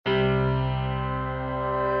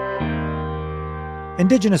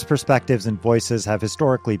Indigenous perspectives and voices have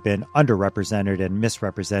historically been underrepresented and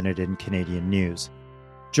misrepresented in Canadian news.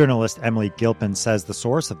 Journalist Emily Gilpin says the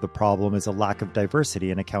source of the problem is a lack of diversity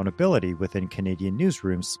and accountability within Canadian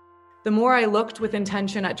newsrooms. The more I looked with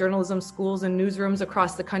intention at journalism schools and newsrooms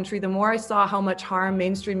across the country, the more I saw how much harm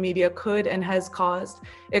mainstream media could and has caused,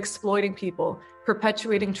 exploiting people,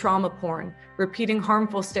 perpetuating trauma porn, repeating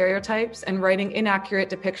harmful stereotypes, and writing inaccurate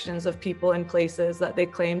depictions of people and places that they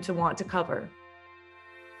claim to want to cover.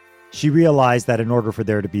 She realized that in order for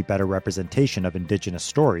there to be better representation of Indigenous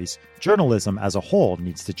stories, journalism as a whole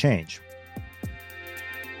needs to change.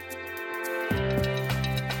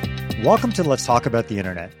 Welcome to Let's Talk About the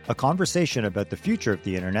Internet, a conversation about the future of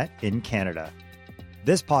the Internet in Canada.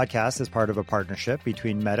 This podcast is part of a partnership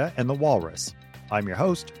between Meta and The Walrus. I'm your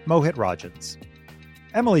host, Mohit Rajans.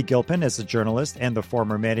 Emily Gilpin is a journalist and the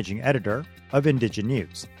former managing editor of Indigen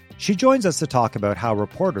News. She joins us to talk about how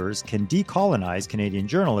reporters can decolonize Canadian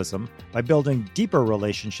journalism by building deeper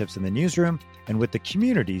relationships in the newsroom and with the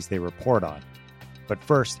communities they report on. But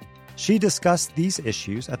first, she discussed these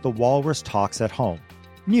issues at the Walrus Talks at Home,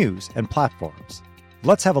 news and platforms.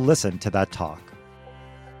 Let's have a listen to that talk.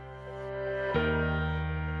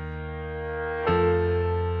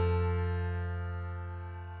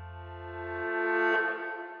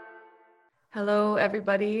 Hello,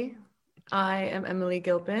 everybody. I am Emily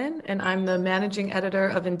Gilpin, and I'm the managing editor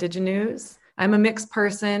of Indigen News. I'm a mixed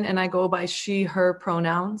person, and I go by she, her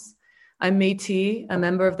pronouns. I'm Métis, a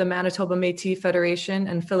member of the Manitoba Métis Federation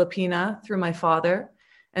and Filipina through my father,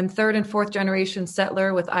 and third and fourth generation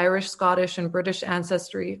settler with Irish, Scottish, and British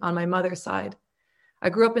ancestry on my mother's side. I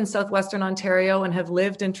grew up in southwestern Ontario and have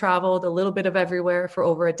lived and traveled a little bit of everywhere for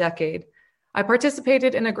over a decade. I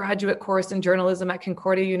participated in a graduate course in journalism at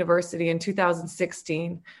Concordia University in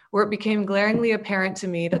 2016, where it became glaringly apparent to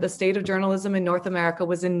me that the state of journalism in North America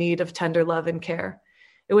was in need of tender love and care.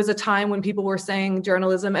 It was a time when people were saying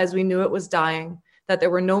journalism as we knew it was dying, that there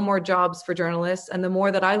were no more jobs for journalists, and the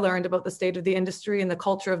more that I learned about the state of the industry and the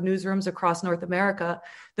culture of newsrooms across North America,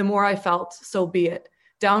 the more I felt, so be it,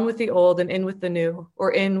 down with the old and in with the new,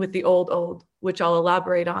 or in with the old, which I'll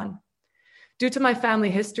elaborate on. Due to my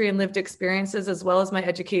family history and lived experiences, as well as my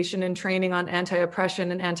education and training on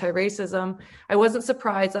anti-oppression and anti-racism, I wasn't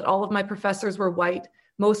surprised that all of my professors were white,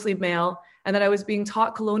 mostly male, and that I was being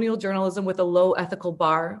taught colonial journalism with a low ethical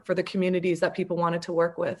bar for the communities that people wanted to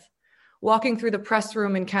work with. Walking through the press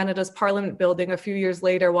room in Canada's Parliament building a few years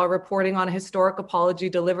later while reporting on a historic apology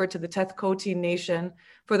delivered to the Tethkote Nation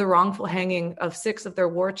for the wrongful hanging of 6 of their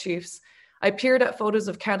war chiefs, I peered at photos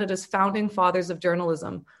of Canada's founding fathers of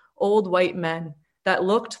journalism, old white men that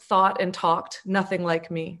looked, thought, and talked nothing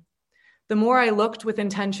like me. The more I looked with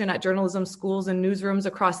intention at journalism schools and newsrooms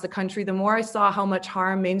across the country, the more I saw how much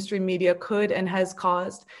harm mainstream media could and has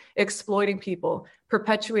caused, exploiting people,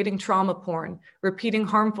 perpetuating trauma porn, repeating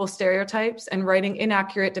harmful stereotypes, and writing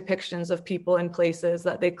inaccurate depictions of people and places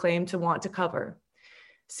that they claim to want to cover.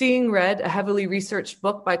 Seeing Red, a heavily researched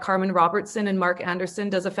book by Carmen Robertson and Mark Anderson,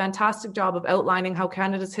 does a fantastic job of outlining how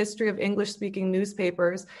Canada's history of English-speaking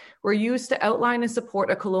newspapers were used to outline and support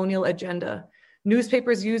a colonial agenda.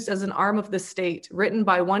 Newspapers used as an arm of the state, written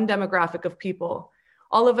by one demographic of people.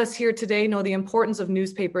 All of us here today know the importance of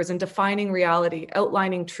newspapers in defining reality,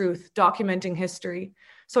 outlining truth, documenting history.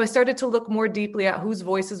 So I started to look more deeply at whose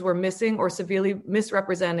voices were missing or severely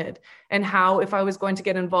misrepresented, and how, if I was going to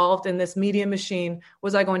get involved in this media machine,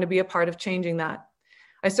 was I going to be a part of changing that.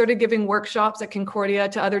 I started giving workshops at Concordia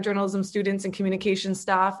to other journalism students and communication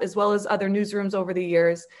staff, as well as other newsrooms over the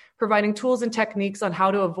years, providing tools and techniques on how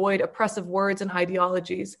to avoid oppressive words and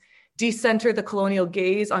ideologies, decenter the colonial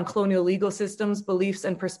gaze on colonial legal systems, beliefs,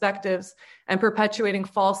 and perspectives, and perpetuating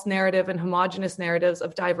false narrative and homogenous narratives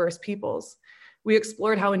of diverse peoples. We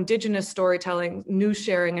explored how Indigenous storytelling, news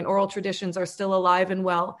sharing, and oral traditions are still alive and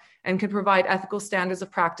well and can provide ethical standards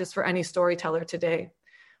of practice for any storyteller today.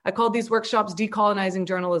 I called these workshops Decolonizing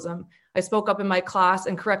Journalism. I spoke up in my class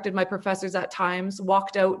and corrected my professors at times,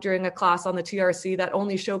 walked out during a class on the TRC that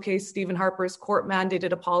only showcased Stephen Harper's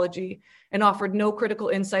court-mandated apology and offered no critical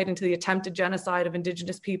insight into the attempted genocide of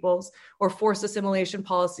Indigenous peoples or forced assimilation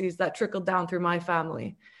policies that trickled down through my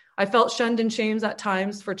family. I felt shunned and shamed at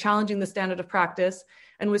times for challenging the standard of practice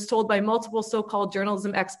and was told by multiple so-called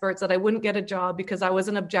journalism experts that I wouldn't get a job because I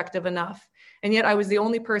wasn't objective enough. And yet I was the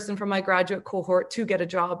only person from my graduate cohort to get a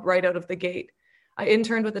job right out of the gate. I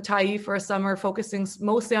interned with the Tyee for a summer, focusing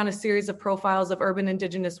mostly on a series of profiles of urban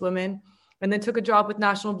Indigenous women, and then took a job with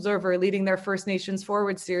National Observer, leading their First Nations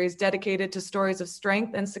Forward series dedicated to stories of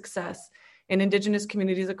strength and success in Indigenous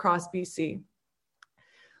communities across BC.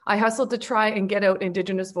 I hustled to try and get out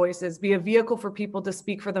Indigenous voices, be a vehicle for people to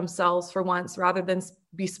speak for themselves for once, rather than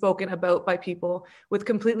be spoken about by people with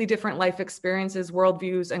completely different life experiences,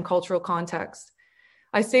 worldviews, and cultural context.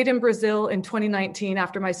 I stayed in Brazil in 2019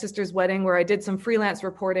 after my sister's wedding, where I did some freelance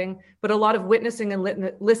reporting, but a lot of witnessing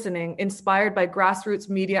and listening, inspired by grassroots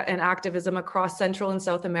media and activism across Central and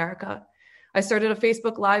South America. I started a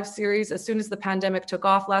Facebook Live series as soon as the pandemic took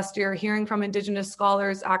off last year, hearing from Indigenous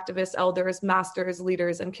scholars, activists, elders, masters,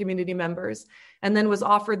 leaders, and community members, and then was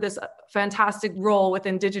offered this fantastic role with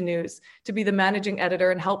Indigenews to be the managing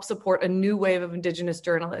editor and help support a new wave of Indigenous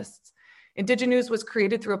journalists. Indigenews was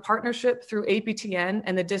created through a partnership through APTN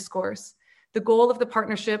and The Discourse. The goal of the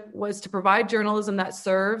partnership was to provide journalism that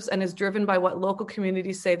serves and is driven by what local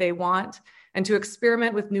communities say they want, and to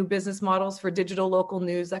experiment with new business models for digital local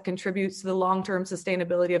news that contributes to the long-term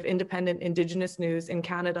sustainability of independent Indigenous news in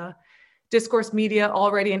Canada. Discourse Media,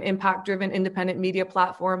 already an impact-driven independent media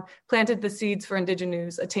platform, planted the seeds for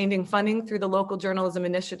Indigenews, attaining funding through the Local Journalism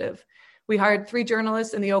Initiative. We hired 3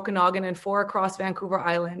 journalists in the Okanagan and 4 across Vancouver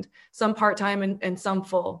Island, some part-time and some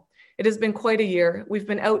full. It has been quite a year. We've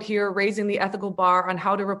been out here raising the ethical bar on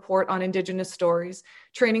how to report on Indigenous stories,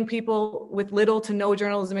 training people with little to no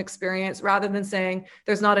journalism experience rather than saying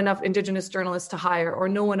there's not enough Indigenous journalists to hire or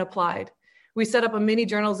no one applied. We set up a mini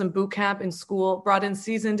journalism boot camp in school, brought in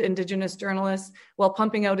seasoned Indigenous journalists while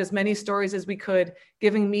pumping out as many stories as we could,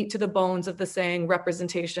 giving meat to the bones of the saying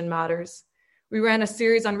representation matters. We ran a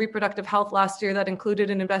series on reproductive health last year that included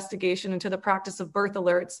an investigation into the practice of birth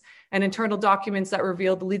alerts and internal documents that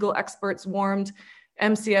revealed legal experts warned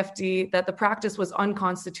MCFD that the practice was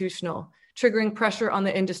unconstitutional, triggering pressure on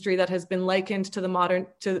the industry that has been likened to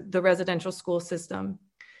the residential school system.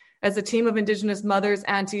 As a team of Indigenous mothers,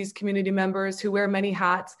 aunties, community members who wear many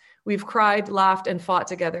hats, we've cried, laughed, and fought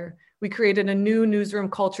together. We created a new newsroom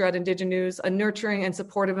culture at Indigenews, a nurturing and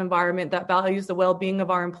supportive environment that values the well-being of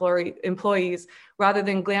our employees rather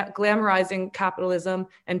than glamorizing capitalism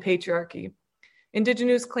and patriarchy.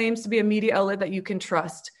 Indigenews claims to be a media outlet that you can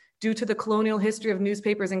trust. Due to the colonial history of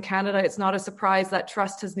newspapers in Canada, it's not a surprise that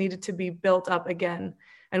trust has needed to be built up again,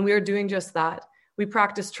 and we are doing just that. We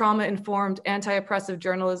practice trauma-informed, anti-oppressive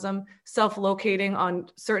journalism, self-locating on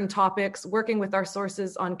certain topics, working with our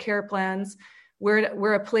sources on care plans.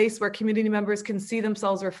 We're a place where community members can see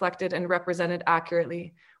themselves reflected and represented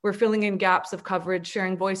accurately. We're filling in gaps of coverage,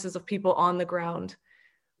 sharing voices of people on the ground.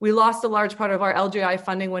 We lost a large part of our LGI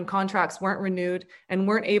funding when contracts weren't renewed and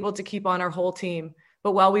weren't able to keep on our whole team.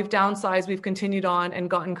 But while we've downsized, we've continued on and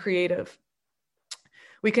gotten creative.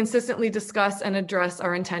 We consistently discuss and address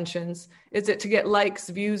our intentions. Is it to get likes,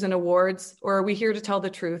 views, and awards? Or are we here to tell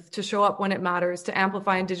the truth, to show up when it matters, to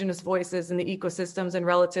amplify Indigenous voices in the ecosystems and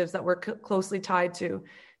relatives that we're closely tied to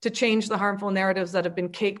change the harmful narratives that have been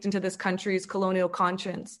caked into this country's colonial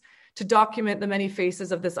conscience, to document the many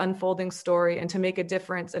faces of this unfolding story, and to make a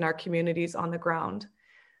difference in our communities on the ground?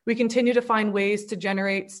 We continue to find ways to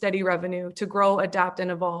generate steady revenue, to grow, adapt,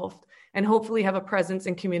 and evolve, and hopefully have a presence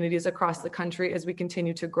in communities across the country as we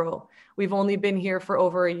continue to grow. We've only been here for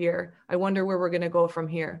over a year. I wonder where we're going to go from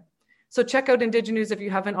here. So check out Indigenews if you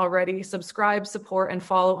haven't already. Subscribe, support, and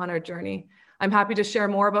follow on our journey. I'm happy to share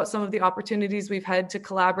more about some of the opportunities we've had to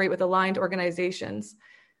collaborate with aligned organizations.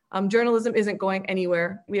 Journalism isn't going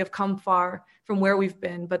anywhere. We have come far from where we've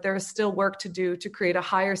been, but there is still work to do to create a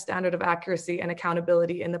higher standard of accuracy and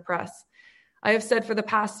accountability in the press. I have said for the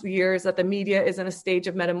past years that the media is in a stage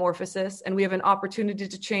of metamorphosis, and we have an opportunity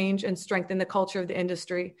to change and strengthen the culture of the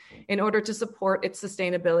industry in order to support its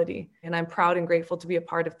sustainability. And I'm proud and grateful to be a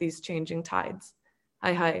part of these changing tides.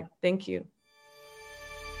 Hi. Thank you.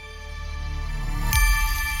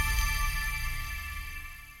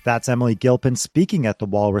 That's Emily Gilpin speaking at the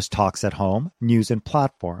Walrus Talks at Home, News and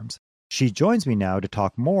Platforms. She joins me now to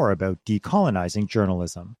talk more about decolonizing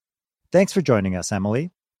journalism. Thanks for joining us,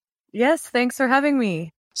 Emily. Yes, thanks for having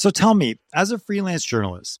me. So tell me, as a freelance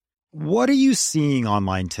journalist, what are you seeing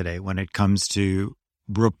online today when it comes to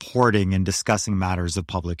reporting and discussing matters of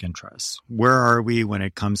public interest? Where are we when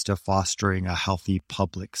it comes to fostering a healthy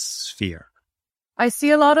public sphere? I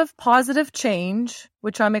see a lot of positive change,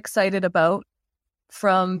 which I'm excited about,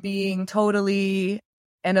 from being totally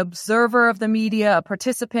an observer of the media, a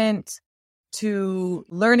participant, to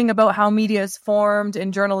learning about how media is formed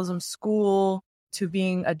in journalism school, to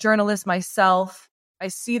being a journalist myself. I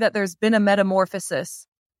see that there's been a metamorphosis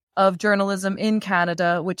of journalism in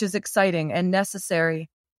Canada, which is exciting and necessary.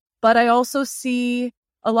 But I also see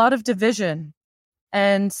a lot of division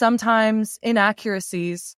and sometimes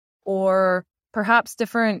inaccuracies or perhaps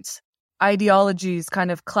different ideologies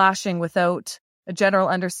kind of clashing without a general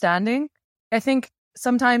understanding. I think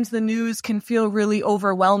sometimes the news can feel really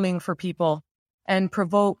overwhelming for people and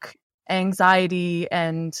provoke anxiety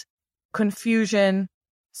and confusion.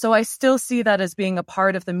 So I still see that as being a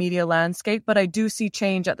part of the media landscape, but I do see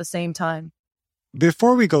change at the same time.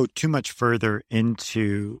 Before we go too much further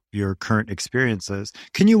into your current experiences,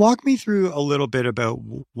 can you walk me through a little bit about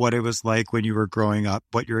what it was like when you were growing up,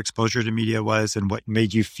 what your exposure to media was, and what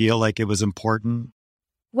made you feel like it was important?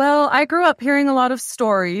 Well, I grew up hearing a lot of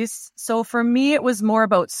stories. So for me, it was more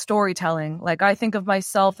about storytelling. Like I think of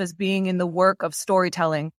myself as being in the work of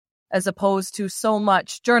storytelling as opposed to so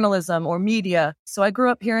much journalism or media. So I grew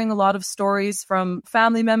up hearing a lot of stories from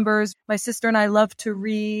family members. My sister and I loved to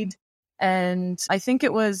read. And I think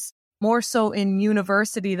it was more so in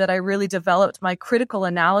university that I really developed my critical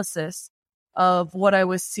analysis of what I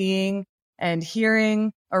was seeing and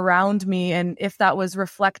hearing around me, and if that was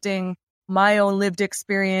reflecting my own lived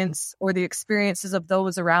experience or the experiences of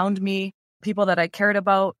those around me, people that I cared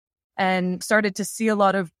about, and started to see a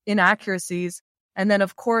lot of inaccuracies. And then,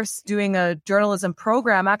 of course, doing a journalism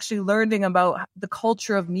program, actually learning about the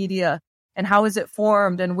culture of media and how is it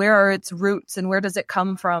formed and where are its roots and where does it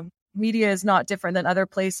come from. Media is not different than other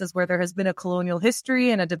places where there has been a colonial history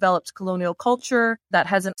and a developed colonial culture that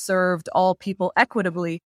hasn't served all people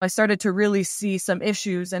equitably. I started to really see some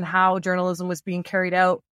issues in how journalism was being carried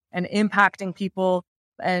out and impacting people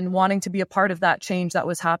and wanting to be a part of that change that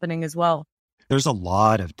was happening as well. There's a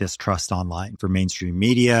lot of distrust online for mainstream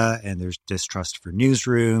media, and there's distrust for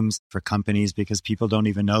newsrooms, for companies, because people don't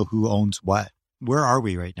even know who owns what. Where are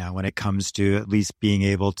we right now when it comes to at least being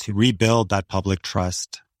able to rebuild that public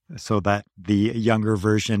trust so that the younger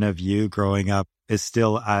version of you growing up is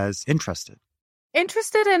still as interested?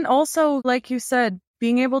 Interested, and also, like you said,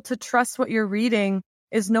 being able to trust what you're reading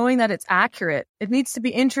is knowing that it's accurate. It needs to be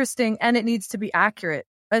interesting and it needs to be accurate.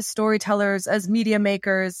 As storytellers, as media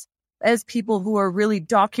makers, as people who are really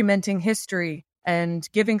documenting history and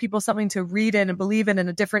giving people something to read in and believe in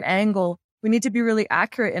a different angle, we need to be really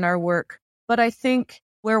accurate in our work. But I think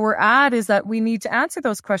where we're at is that we need to answer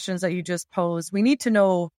those questions that you just posed. We need to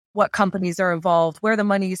know what companies are involved, where the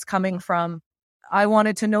money is coming from. I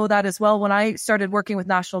wanted to know that as well when I started working with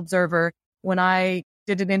National Observer, when I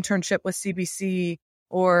did an internship with CBC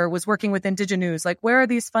or was working with Indigenews. Like, where are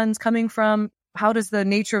these funds coming from? How does the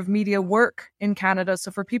nature of media work in Canada?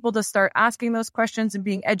 So for people to start asking those questions and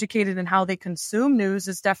being educated in how they consume news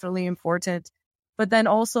is definitely important. But then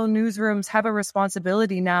also newsrooms have a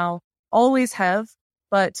responsibility now, always have,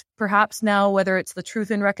 but perhaps now, whether it's the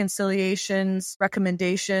Truth and Reconciliations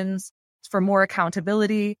recommendations for more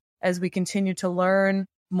accountability as we continue to learn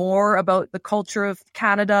more about the culture of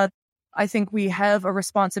Canada, I think we have a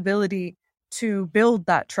responsibility to build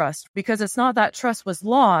that trust, because it's not that trust was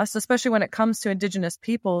lost, especially when it comes to Indigenous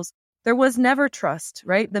peoples. There was never trust,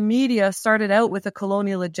 right? The media started out with a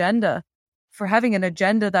colonial agenda. For having an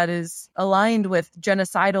agenda that is aligned with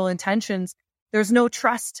genocidal intentions, there's no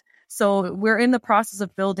trust. So we're in the process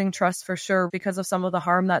of building trust for sure because of some of the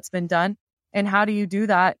harm that's been done. And how do you do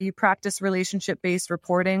that? You practice relationship-based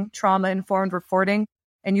reporting, trauma-informed reporting,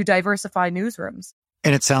 and you diversify newsrooms.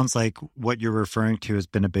 And it sounds like what you're referring to has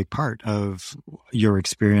been a big part of your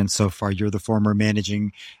experience so far. You're the former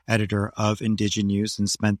managing editor of Indigenews and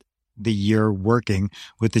spent the year working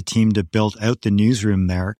with the team to build out the newsroom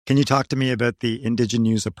there. Can you talk to me about the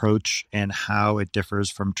Indigenews approach and how it differs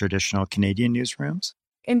from traditional Canadian newsrooms?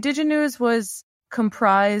 Indigenews was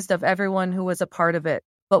comprised of everyone who was a part of it.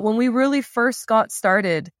 But when we really first got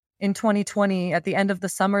started in 2020, at the end of the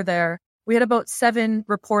summer there, we had about 7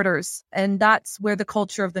 reporters, and that's where the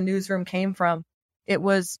culture of the newsroom came from. It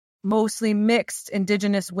was mostly mixed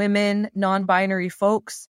Indigenous women, non-binary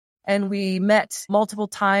folks, and we met multiple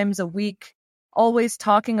times a week, always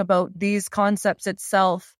talking about these concepts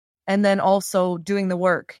itself, and then also doing the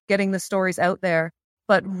work, getting the stories out there,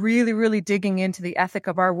 but really, really digging into the ethic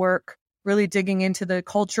of our work, really digging into the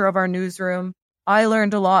culture of our newsroom. I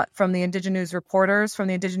learned a lot from the Indigenews reporters, from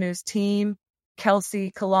the Indigenews team.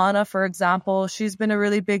 Kelsey Kalana, for example, she's been a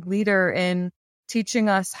really big leader in teaching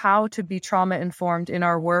us how to be trauma-informed in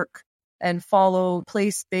our work and follow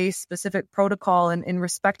place-based specific protocol and in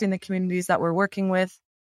respecting the communities that we're working with,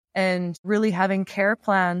 and really having care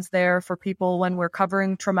plans there for people when we're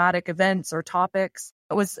covering traumatic events or topics.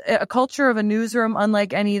 It was a culture of a newsroom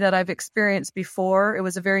unlike any that I've experienced before. It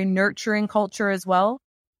was a very nurturing culture as well.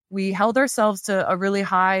 We held ourselves to a really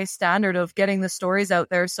high standard of getting the stories out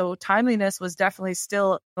there. So timeliness was definitely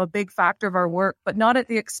still a big factor of our work, but not at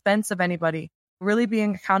the expense of anybody. Really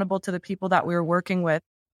being accountable to the people that we were working with.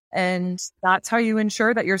 And that's how you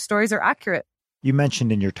ensure that your stories are accurate. You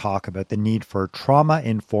mentioned in your talk about the need for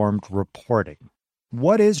trauma-informed reporting.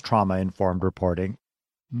 What is trauma-informed reporting?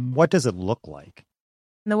 What does it look like?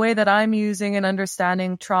 The way that I'm using and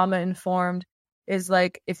understanding trauma-informed is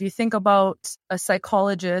like, if you think about a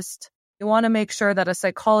psychologist, you want to make sure that a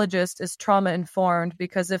psychologist is trauma-informed,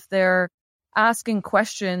 because if they're asking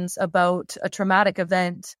questions about a traumatic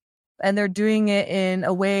event and they're doing it in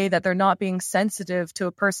a way that they're not being sensitive to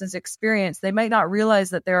a person's experience, they might not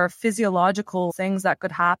realize that there are physiological things that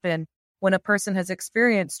could happen when a person has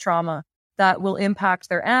experienced trauma that will impact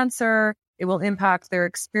their answer. It will impact their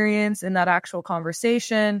experience in that actual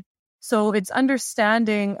conversation. So it's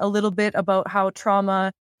understanding a little bit about how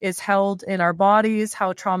trauma is held in our bodies,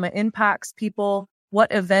 how trauma impacts people,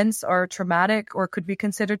 what events are traumatic or could be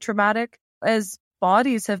considered traumatic. As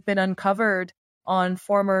bodies have been uncovered on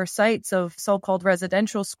former sites of so-called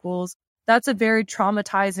residential schools, that's a very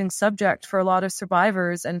traumatizing subject for a lot of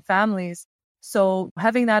survivors and families. So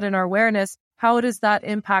having that in our awareness, how does that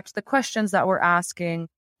impact the questions that we're asking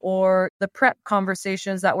or the prep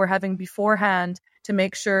conversations that we're having beforehand to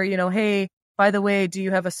make sure, hey, by the way, do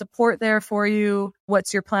you have a support there for you?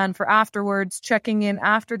 What's your plan for afterwards? Checking in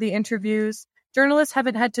after the interviews. Journalists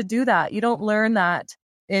haven't had to do that. You don't learn that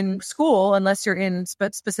in school unless you're in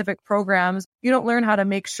specific programs. You don't learn how to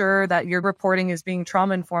make sure that your reporting is being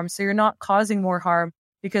trauma-informed, so you're not causing more harm,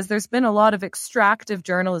 because there's been a lot of extractive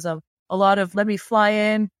journalism, a lot of let me fly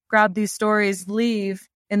in, grab these stories, leave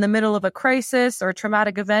in the middle of a crisis or a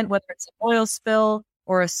traumatic event, whether it's an oil spill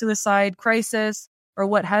or a suicide crisis or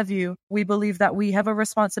what have you. We believe that we have a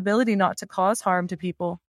responsibility not to cause harm to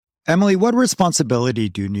people. Emily, what responsibility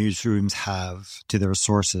do newsrooms have to their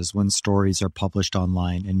sources when stories are published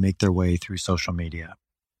online and make their way through social media?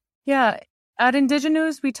 Yeah, at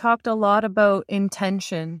Indigenews, we talked a lot about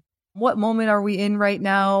intention. What moment are we in right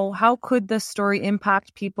now? How could this story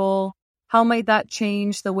impact people? How might that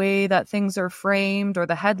change the way that things are framed or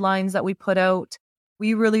the headlines that we put out?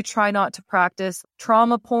 We really try not to practice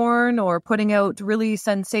trauma porn or putting out really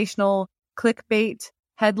sensational clickbait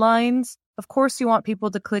headlines. Of course, you want people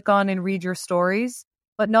to click on and read your stories,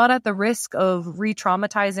 but not at the risk of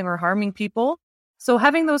re-traumatizing or harming people. So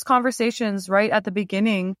having those conversations right at the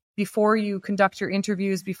beginning, before you conduct your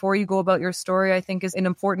interviews, before you go about your story, I think is an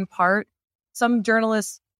important part. Some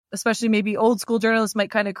journalists, especially maybe old school journalists, might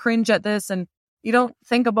kind of cringe at this, and you don't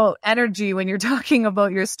think about energy when you're talking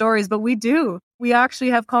about your stories, but we do. We actually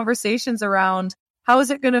have conversations around, how is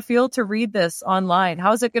it going to feel to read this online?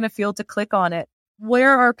 How is it going to feel to click on it?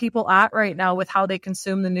 Where are people at right now with how they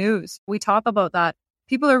consume the news? We talk about that.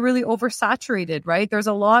 People are really oversaturated, right? There's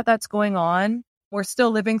a lot that's going on. We're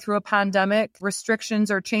still living through a pandemic.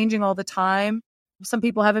 Restrictions are changing all the time. Some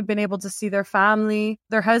people haven't been able to see their family.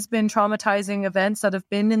 There has been traumatizing events that have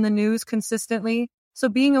been in the news consistently. So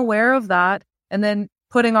being aware of that and then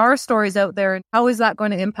putting our stories out there, how is that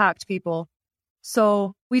going to impact people?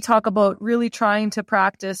 So we talk about really trying to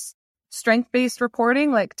practice strength-based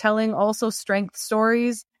reporting, like telling also strength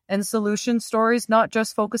stories and solution stories, not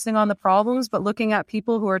just focusing on the problems, but looking at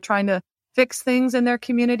people who are trying to fix things in their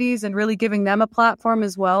communities and really giving them a platform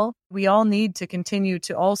as well. We all need to continue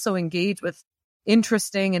to also engage with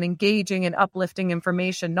interesting and engaging and uplifting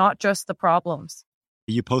information, not just the problems.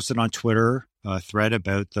 You posted on Twitter a thread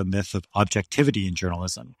about the myth of objectivity in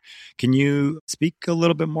journalism. Can you speak a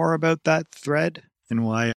little bit more about that thread and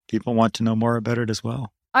why people want to know more about it as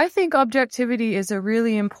well? I think objectivity is a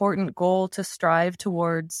really important goal to strive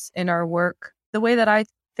towards in our work. The way that I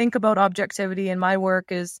think about objectivity in my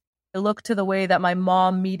work is I look to the way that my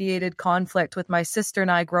mom mediated conflict with my sister and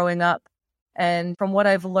I growing up. And from what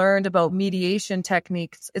I've learned about mediation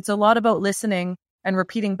techniques, it's a lot about listening and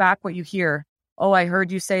repeating back what you hear. Oh, I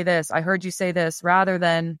heard you say this. I heard you say this, rather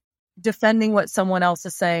than defending what someone else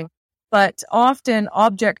is saying. But often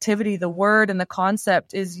objectivity, the word and the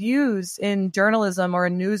concept, is used in journalism or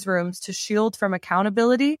in newsrooms to shield from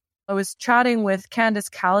accountability. I was chatting with Candace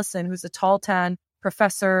Callison, who's a Tahltan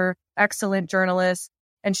professor, excellent journalist,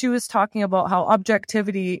 and she was talking about how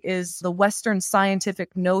objectivity is the Western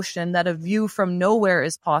scientific notion that a view from nowhere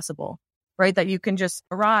is possible, right? That you can just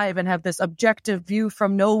arrive and have this objective view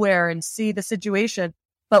from nowhere and see the situation.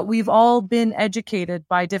 But we've all been educated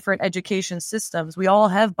by different education systems. We all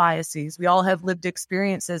have biases. We all have lived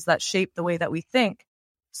experiences that shape the way that we think.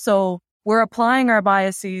 So we're applying our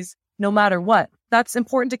biases no matter what. That's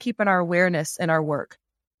important to keep in our awareness in our work.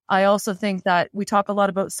 I also think that we talk a lot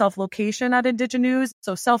about self-location at Indigenews.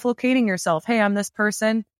 So self-locating yourself. Hey, I'm this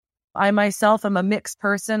person. I myself am a mixed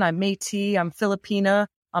person. I'm Métis. I'm Filipina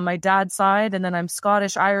on my dad's side. And then I'm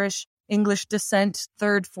Scottish, Irish, English descent,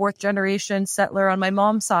 third, fourth generation settler on my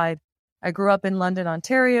mom's side. I grew up in London,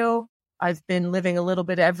 Ontario. I've been living a little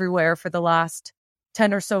bit everywhere for the last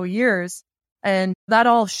 10 or so years. And that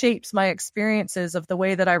all shapes my experiences of the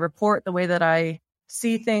way that I report, the way that I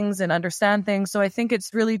see things and understand things. So I think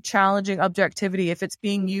it's really challenging objectivity if it's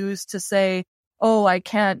being used to say, oh, I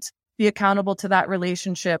can't be accountable to that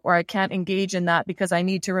relationship, or I can't engage in that because I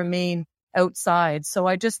need to remain outside. So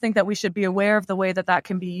I just think that we should be aware of the way that that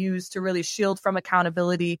can be used to really shield from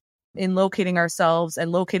accountability in locating ourselves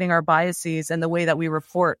and locating our biases and the way that we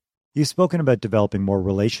report. You've spoken about developing more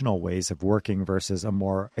relational ways of working versus a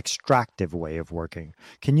more extractive way of working.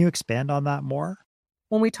 Can you expand on that more?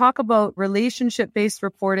 When we talk about relationship-based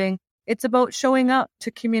reporting, it's about showing up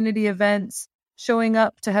to community events, showing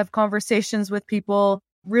up to have conversations with people,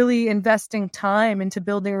 really investing time into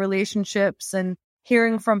building relationships and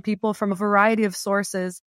hearing from people from a variety of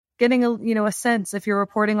sources, getting a sense if you're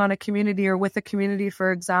reporting on a community or with a community,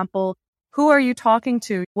 for example, who are you talking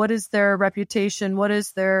to? What is their reputation? What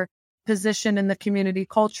is their position in the community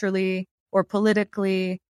culturally or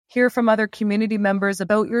politically? Hear from other community members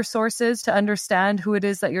about your sources to understand who it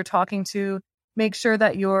is that you're talking to. Make sure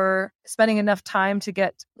that you're spending enough time to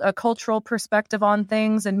get a cultural perspective on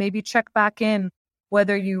things, and maybe check back in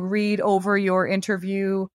whether you read over your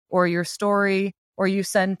interview or your story or you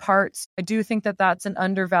send parts. I do think that that's an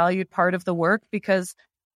undervalued part of the work, because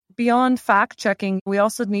beyond fact checking, we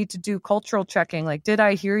also need to do cultural checking. Like, did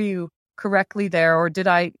I hear you correctly there, or did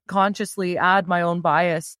I consciously add my own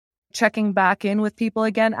bias? Checking back in with people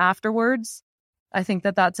again afterwards. I think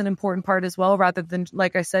that that's an important part as well, rather than,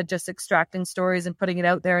 like I said, just extracting stories and putting it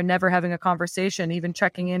out there and never having a conversation, even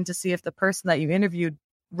checking in to see if the person that you interviewed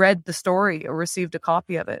read the story or received a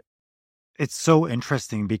copy of it. It's so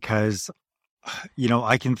interesting because,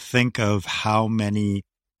 I can think of how many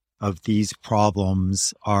of these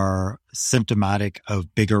problems are symptomatic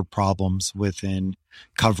of bigger problems within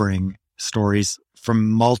covering stories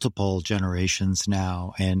from multiple generations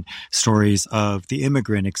now, and stories of the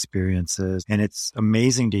immigrant experiences. And it's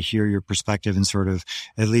amazing to hear your perspective and sort of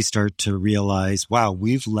at least start to realize, wow,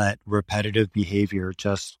 we've let repetitive behavior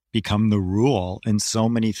just become the rule in so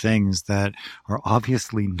many things that are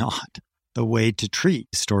obviously not the way to treat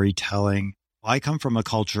storytelling. I come from a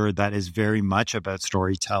culture that is very much about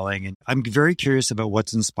storytelling, and I'm very curious about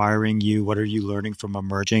what's inspiring you. What are you learning from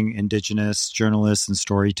emerging Indigenous journalists and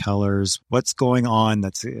storytellers? What's going on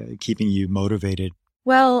that's keeping you motivated?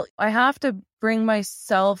 Well, I have to bring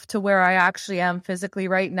myself to where I actually am physically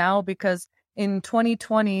right now, because in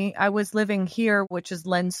 2020, I was living here, which is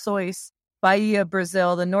Lençóis, Bahia,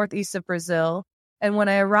 Brazil, the northeast of Brazil. And when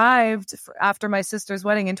I arrived after my sister's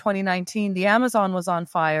wedding in 2019, the Amazon was on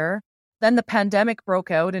fire. Then the pandemic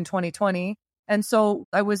broke out in 2020. And so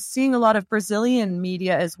I was seeing a lot of Brazilian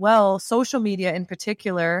media as well, social media in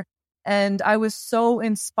particular. And I was so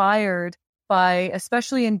inspired by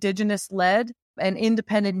especially Indigenous-led and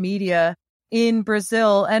independent media in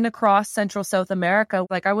Brazil and across Central South America.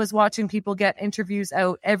 Like, I was watching people get interviews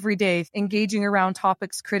out every day, engaging around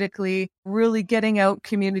topics critically, really getting out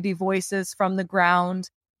community voices from the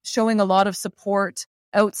ground, showing a lot of support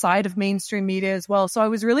outside of mainstream media as well. So I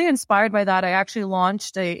was really inspired by that. I actually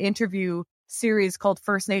launched an interview series called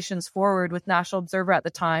First Nations Forward with National Observer at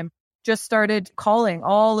the time. Just started calling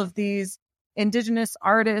all of these Indigenous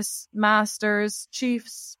artists, masters,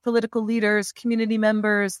 chiefs, political leaders, community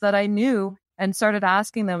members that I knew, and started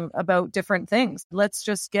asking them about different things. Let's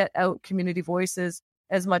just get out community voices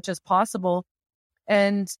as much as possible.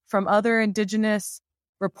 And from other Indigenous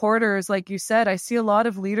reporters, like you said, I see a lot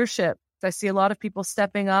of leadership. I see a lot of people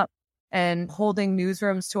stepping up and holding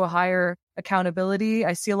newsrooms to a higher accountability.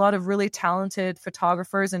 I see a lot of really talented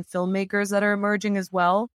photographers and filmmakers that are emerging as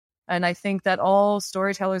well. And I think that all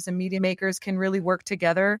storytellers and media makers can really work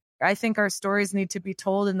together. I think our stories need to be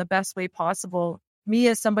told in the best way possible. Me,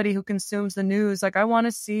 as somebody who consumes the news, I want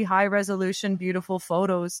to see high resolution, beautiful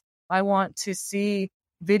photos. I want to see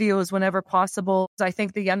videos whenever possible. I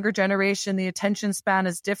think the younger generation, the attention span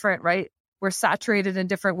is different, right? We're saturated in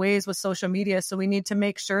different ways with social media. So we need to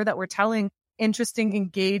make sure that we're telling interesting,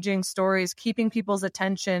 engaging stories, keeping people's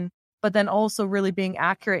attention, but then also really being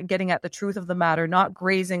accurate and getting at the truth of the matter, not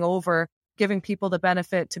grazing over, giving people the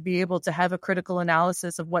benefit to be able to have a critical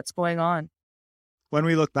analysis of what's going on. When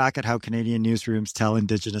we look back at how Canadian newsrooms tell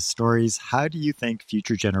Indigenous stories, how do you think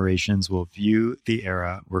future generations will view the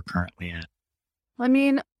era we're currently in? I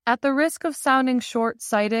mean, at the risk of sounding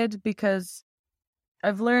short-sighted, because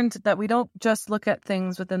I've learned that we don't just look at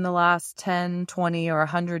things within the last 10, 20, or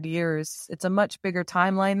 100 years. It's a much bigger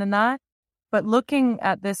timeline than that. But looking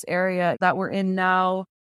at this area that we're in now,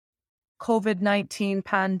 COVID-19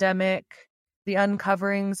 pandemic, the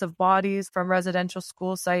uncoverings of bodies from residential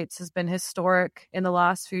school sites has been historic in the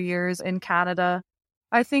last few years in Canada.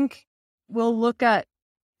 I think we'll look at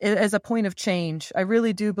as a point of change. I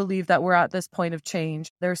really do believe that we're at this point of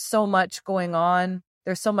change. There's so much going on.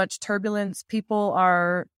 There's so much turbulence. People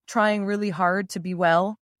are trying really hard to be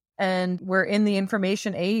well. And we're in the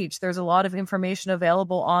information age. There's a lot of information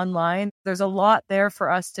available online. There's a lot there for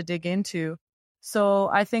us to dig into. So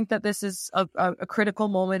I think that this is a critical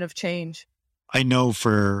moment of change. I know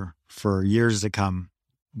for years to come,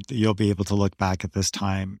 you'll be able to look back at this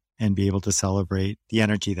time and be able to celebrate the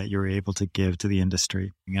energy that you were able to give to the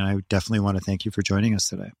industry. And I definitely want to thank you for joining us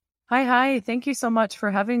today. Hi. Thank you so much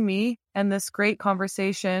for having me and this great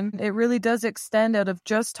conversation. It really does extend out of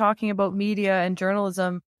just talking about media and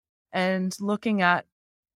journalism and looking at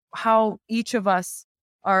how each of us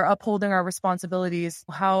are upholding our responsibilities,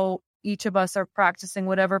 how each of us are practicing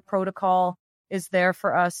whatever protocol is there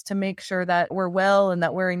for us to make sure that we're well and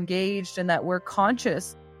that we're engaged and that we're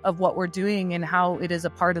conscious of what we're doing and how it is a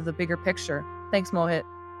part of the bigger picture. Thanks, Mohit.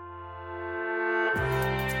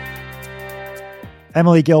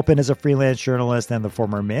 Emily Gilpin is a freelance journalist and the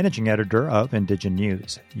former managing editor of Indigen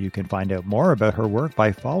News. You can find out more about her work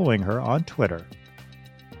by following her on Twitter.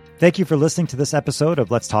 Thank you for listening to this episode of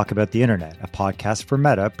Let's Talk About the Internet, a podcast for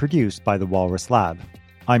Meta produced by the Walrus Lab.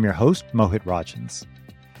 I'm your host, Mohit Rajans.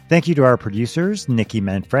 Thank you to our producers, Nikki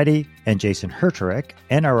Manfredi and Jason Herterick,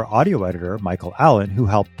 and our audio editor, Michael Allen, who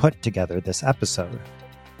helped put together this episode.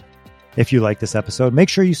 If you like this episode, make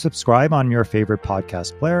sure you subscribe on your favorite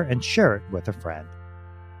podcast player and share it with a friend.